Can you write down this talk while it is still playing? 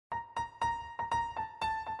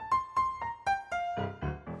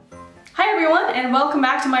everyone, and welcome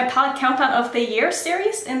back to my palette countdown of the year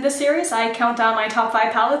series. In this series, I count down my top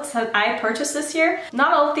 5 palettes that I purchased this year.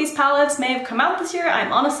 Not all of these palettes may have come out this year.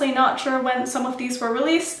 I'm honestly not sure when some of these were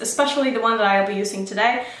released, especially the one that I'll be using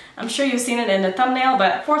today. I'm sure you've seen it in the thumbnail,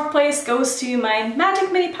 but 4th place goes to my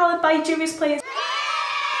Magic Mini palette by Juvia's Place.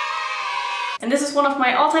 And this is one of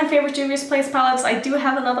my all-time favorite Juvia's Place palettes. I do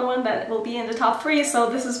have another one that will be in the top 3, so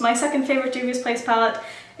this is my second favorite Juvia's Place palette.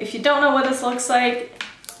 If you don't know what this looks like,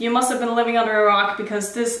 you must have been living under a rock,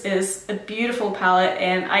 because this is a beautiful palette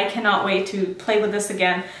and I cannot wait to play with this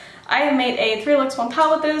again. I have made a 3 looks 1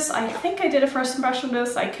 palette with this. I think I did a first impression of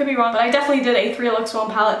this, I could be wrong, but I definitely did a 3 looks 1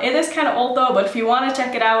 palette. It is kind of old though, but if you want to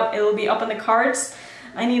check it out, it will be up in the cards.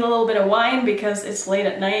 I need a little bit of wine because it's late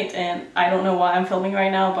at night and I don't know why I'm filming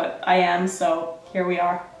right now, but I am, so here we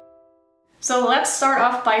are. So let's start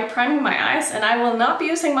off by priming my eyes, and I will not be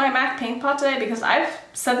using my MAC paint pot today because I've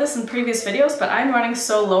said this in previous videos, but I'm running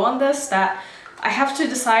so low on this that I have to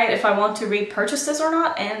decide if I want to repurchase this or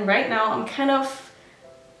not, and right now I'm kind of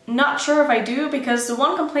not sure if I do, because the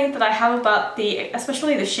one complaint that I have about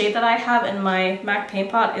especially the shade that I have in my MAC paint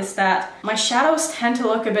pot is that my shadows tend to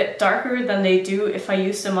look a bit darker than they do if I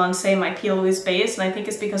use them on, say, my P.O base, and I think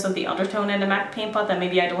it's because of the undertone in the MAC paint pot that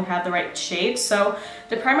maybe I don't have the right shade. So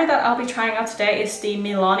the primer that I'll be trying out today is the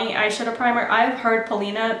Milani eyeshadow primer. I've heard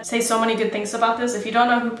Paulina say so many good things about this. If you don't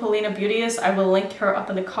know who Paulina Beauty is, I will link her up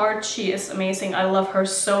in the card. She is amazing. I love her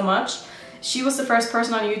so much. She was the first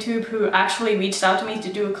person on YouTube who actually reached out to me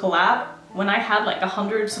to do a collab when I had like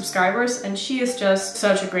 100 subscribers, and she is just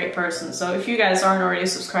such a great person. So if you guys aren't already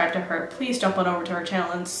subscribed to her, please jump on over to her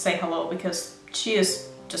channel and say hello, because she is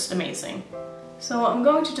just amazing. So I'm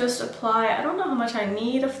going to just apply, I don't know how much I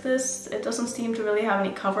need of this, it doesn't seem to really have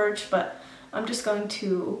any coverage, but I'm just going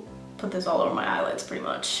to put this all over my eyelids pretty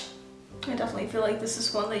much. I definitely feel like this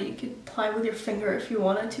is one that you could apply with your finger if you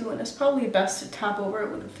wanted to, and it's probably best to tap over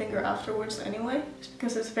it with a finger afterwards anyway, just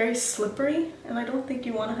because it's very slippery and I don't think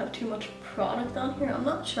you want to have too much product on here. I'm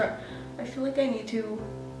not sure. I feel like I need to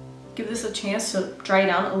give this a chance to dry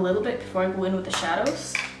down a little bit before I go in with the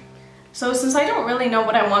shadows. So since I don't really know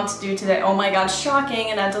what I want to do today, oh my god,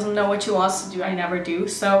 shocking, Annette doesn't know what she wants to do, I never do.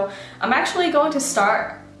 So I'm actually going to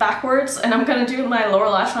start backwards, and I'm gonna do my lower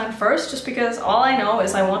lash line first, just because all I know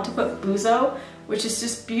is I want to put Buzo, which is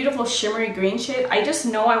this beautiful shimmery green shade. I just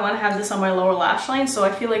know I want to have this on my lower lash line, so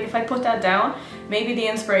I feel like if I put that down, maybe the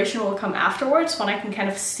inspiration will come afterwards when I can kind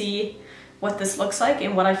of see what this looks like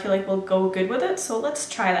and what I feel like will go good with it. So let's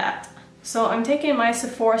try that. So I'm taking my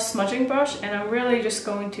Sephora smudging brush and I'm really just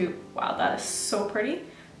going to, wow, that is so pretty,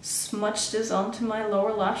 smudge this onto my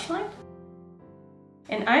lower lash line.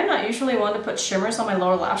 And I'm not usually one to put shimmers on my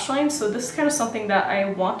lower lash line, so this is kind of something that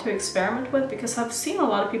I want to experiment with because I've seen a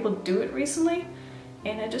lot of people do it recently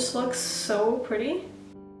and it just looks so pretty.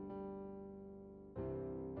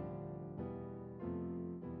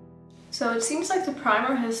 So it seems like the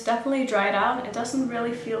primer has definitely dried out. It doesn't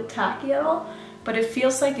really feel tacky at all, but it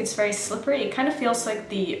feels like it's very slippery. It kind of feels like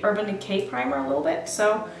the Urban Decay primer a little bit,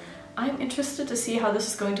 so I'm interested to see how this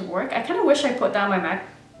is going to work. I kind of wish I put down my MAC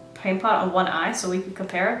paint pot on one eye so we could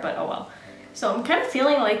compare it, but oh well. So I'm kind of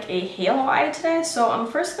feeling like a halo eye today, so I'm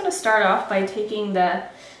first going to start off by taking the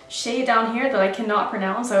shade down here that I cannot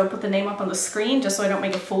pronounce. I will put the name up on the screen just so I don't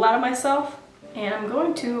make a fool out of myself. And I'm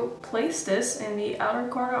going to place this in the outer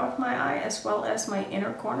corner of my eye as well as my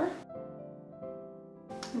inner corner.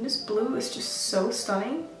 And this blue is just so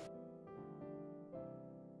stunning.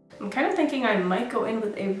 I'm kind of thinking I might go in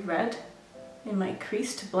with a red in my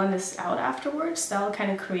crease to blend this out afterwards. That'll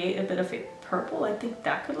kind of create a bit of a purple. I think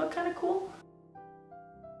that could look kind of cool.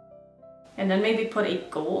 And then maybe put a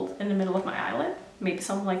gold in the middle of my eyelid, maybe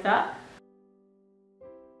something like that.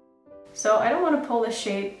 So I don't want to pull the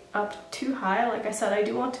shade up too high. Like I said, I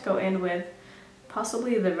do want to go in with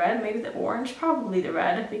possibly the red, maybe the orange, probably the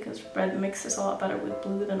red, because red mixes a lot better with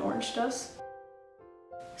blue than orange does.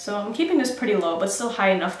 So I'm keeping this pretty low, but still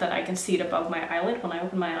high enough that I can see it above my eyelid when I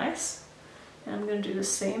open my eyes. And I'm going to do the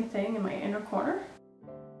same thing in my inner corner.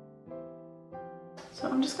 So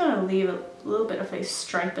I'm just going to leave a little bit of a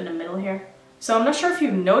stripe in the middle here. So I'm not sure if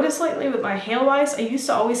you've noticed lately with my halo eyes, I used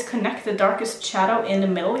to always connect the darkest shadow in the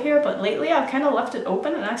middle here, but lately I've kind of left it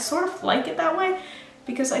open and I sort of like it that way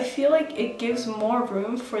because I feel like it gives more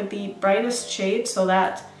room for the brightest shade, so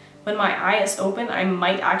that when my eye is open, I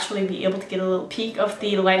might actually be able to get a little peek of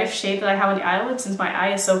the lightest shade that I have on the eyelid, since my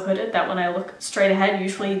eye is so hooded that when I look straight ahead,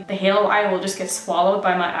 usually the halo eye will just get swallowed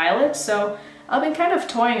by my eyelid. So I've been kind of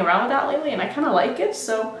toying around with that lately and I kind of like it.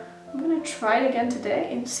 So I'm going to try it again today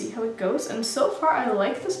and see how it goes. And so far I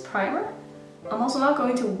like this primer. I'm also not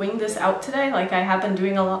going to wing this out today like I have been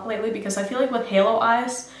doing a lot lately, because I feel like with halo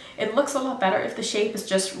eyes, it looks a lot better if the shape is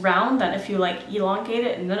just round than if you like elongate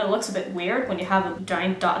it, and then it looks a bit weird when you have a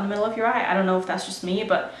giant dot in the middle of your eye. I don't know if that's just me,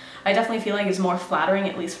 but I definitely feel like it's more flattering,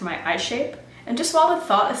 at least for my eye shape. And just while the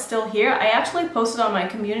thought is still here, I actually posted on my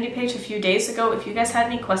community page a few days ago if you guys had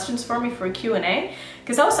any questions for me for a Q&A,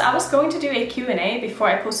 because I was going to do a Q&A before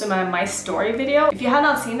I posted my story video. If you have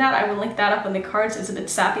not seen that, I will link that up in the cards. It's a bit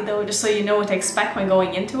sappy though, just so you know what to expect when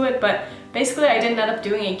going into it, but basically I didn't end up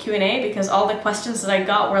doing a Q&A because all the questions that I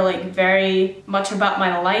got were like very much about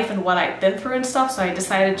my life and what I've been through and stuff, so I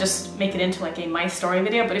decided to just make it into like a my story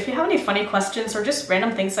video. But if you have any funny questions or just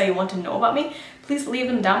random things that you want to know about me, please leave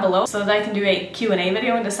them down below so that I can do a Q&A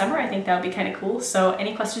video in December. I think that would be kind of cool. So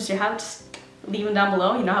any questions you have, just leave them down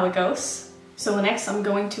below. You know how it goes. So next I'm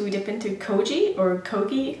going to dip into Koji or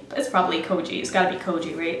Kogi. It's probably Koji. It's gotta be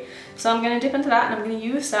Koji, right? So I'm gonna dip into that, and I'm gonna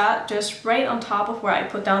use that just right on top of where I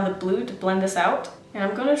put down the blue to blend this out. And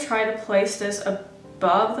I'm gonna try to place this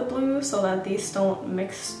above the blue so that these don't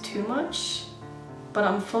mix too much. But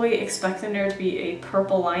I'm fully expecting there to be a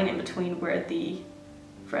purple line in between where the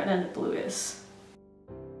red and the blue is.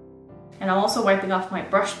 And I'm also wiping off my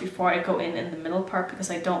brush before I go in the middle part,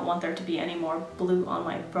 because I don't want there to be any more blue on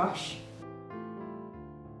my brush.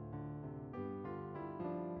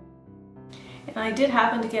 And I did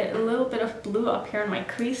happen to get a little bit of blue up here in my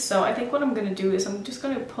crease, so I think what I'm going to do is I'm just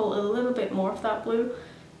going to pull a little bit more of that blue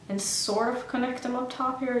and sort of connect them up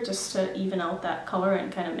top here just to even out that color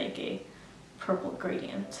and kind of make a purple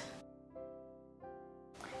gradient.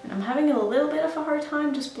 And I'm having a little bit of a hard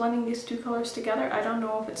time just blending these two colors together. I don't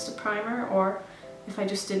know if it's the primer or if I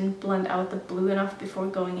just didn't blend out the blue enough before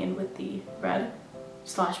going in with the red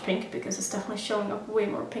 / pink, because it's definitely showing up way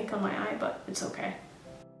more pink on my eye, but it's okay.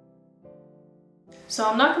 So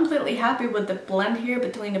I'm not completely happy with the blend here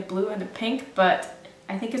between the blue and the pink, but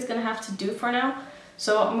I think it's gonna have to do for now.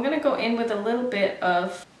 So I'm gonna go in with a little bit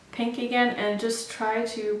of pink again and just try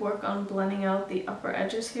to work on blending out the upper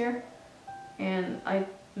edges here. And I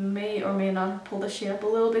may or may not pull the shade up a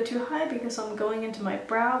little bit too high because I'm going into my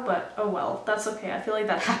brow, but oh well, that's okay. I feel like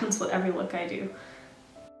that happens with every look I do.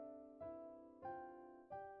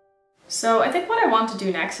 So I think what I want to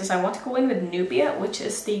do next is I want to go in with Nubia, which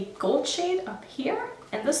is the gold shade up here.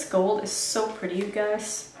 And this gold is so pretty, you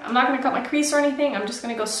guys. I'm not going to cut my crease or anything. I'm just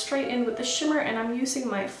going to go straight in with the shimmer, and I'm using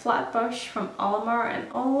my flat brush from Olimar. And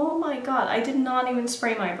oh my god, I did not even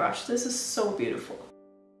spray my brush. This is so beautiful.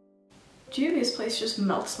 Juvia's Place just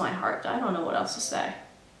melts my heart. I don't know what else to say.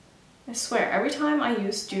 I swear, every time I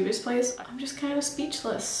use Juvia's Place, I'm just kind of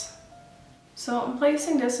speechless. So I'm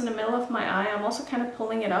placing this in the middle of my eye. I'm also kind of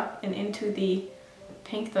pulling it up and into the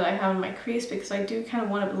pink that I have in my crease because I do kind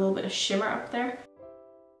of want a little bit of shimmer up there.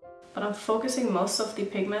 But I'm focusing most of the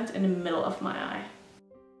pigment in the middle of my eye.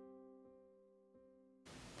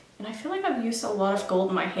 And I feel like I've used a lot of gold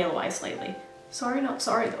in my halo eyes lately. Sorry, not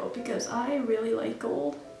sorry though, because I really like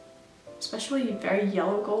gold. Especially very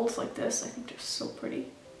yellow golds like this. I think they're so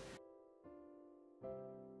pretty.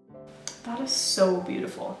 That is so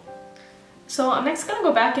beautiful. So I'm next gonna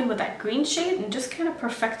go back in with that green shade and just kind of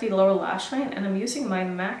perfect the lower lash line, and I'm using my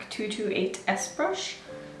MAC 228S brush.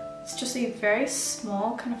 It's just a very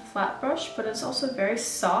small kind of flat brush, but it's also very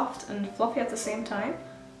soft and fluffy at the same time.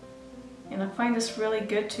 And I find this really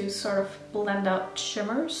good to sort of blend out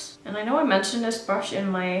shimmers. And I know I mentioned this brush in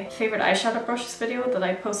my favorite eyeshadow brushes video that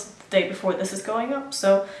I posted the day before this is going up.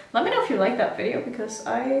 So let me know if you like that video, because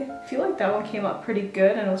I feel like that one came out pretty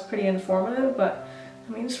good and it was pretty informative, but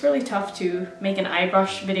I mean, it's really tough to make an eye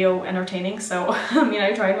brush video entertaining, so I mean,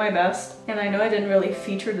 I tried my best. And I know I didn't really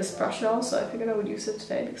feature this brush at all, so I figured I would use it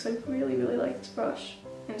today because I really, really like this brush.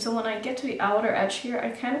 And so when I get to the outer edge here, I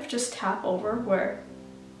kind of just tap over where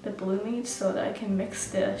the blue meets so that I can mix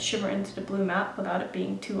the shimmer into the blue matte without it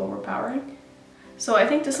being too overpowering. So I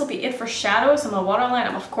think this will be it for shadows. On my waterline,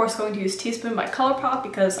 I'm of course going to use Teaspoon by Colourpop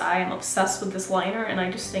because I am obsessed with this liner, and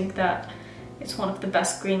I just think that it's one of the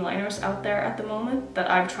best green liners out there at the moment,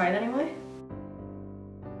 that I've tried anyway.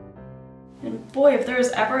 And boy, if there is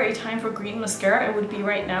ever a time for green mascara, it would be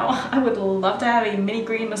right now. I would love to have a mini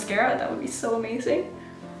green mascara. That would be so amazing.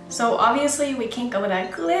 So obviously we can't go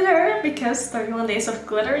without glitter, because 31 days of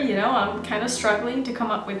glitter, you know, I'm kind of struggling to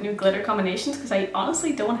come up with new glitter combinations because I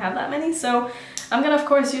honestly don't have that many. So I'm gonna of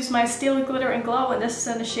course use my Stila Glitter and Glow, and this is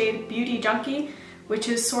in the shade Beauty Junkie, which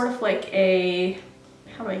is sort of like a,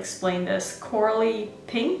 how do I explain this, corally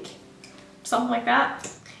pink, something like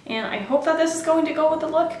that. And I hope that this is going to go with the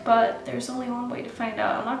look, but there's only one way to find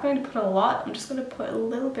out. I'm not going to put a lot, I'm just going to put a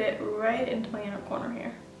little bit right into my inner corner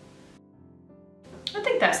here. I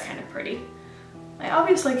think that's kind of pretty. I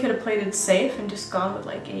obviously could have played it safe and just gone with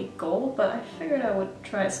like a gold, but I figured I would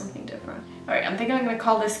try something different. Alright, I'm thinking I'm going to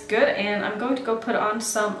call this good, and I'm going to go put on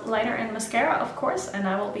some liner and mascara, of course, and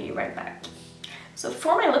I will be right back. So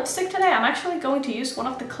for my lipstick today, I'm actually going to use one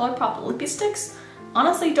of the Colourpop lippie sticks.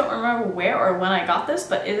 Honestly, don't remember where or when I got this,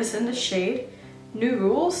 but it is in the shade New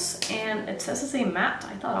Rules, and it says it's a matte.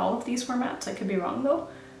 I thought all of these were mattes. I could be wrong though.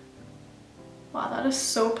 Wow, that is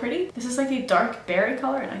so pretty. This is like a dark berry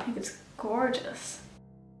color, and I think it's gorgeous.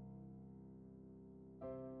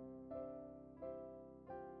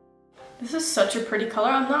 This is such a pretty color.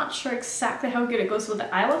 I'm not sure exactly how good it goes with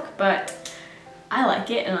the eye look, but I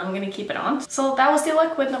like it and I'm gonna keep it on. So that was the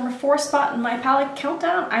look with number 4 spot in my palette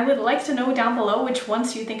countdown. I would like to know down below which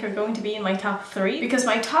ones you think are going to be in my top 3, because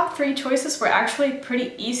my top 3 choices were actually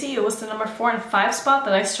pretty easy. It was the number 4 and 5 spot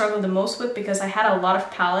that I struggled the most with, because I had a lot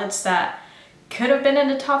of palettes that could have been in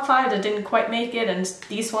the top 5 that didn't quite make it, and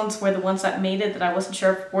these ones were the ones that made it that I wasn't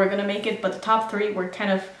sure if were gonna make it, but the top 3 were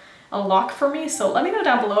kind of a lock for me. So let me know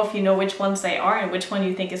down below if you know which ones they are and which one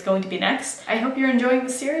you think is going to be next. I hope you're enjoying the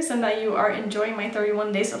series and that you are enjoying my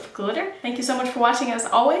 31 days of glitter. Thank you so much for watching as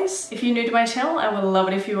always. If you're new to my channel, I would love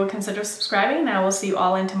it if you would consider subscribing, and I will see you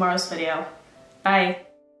all in tomorrow's video. Bye!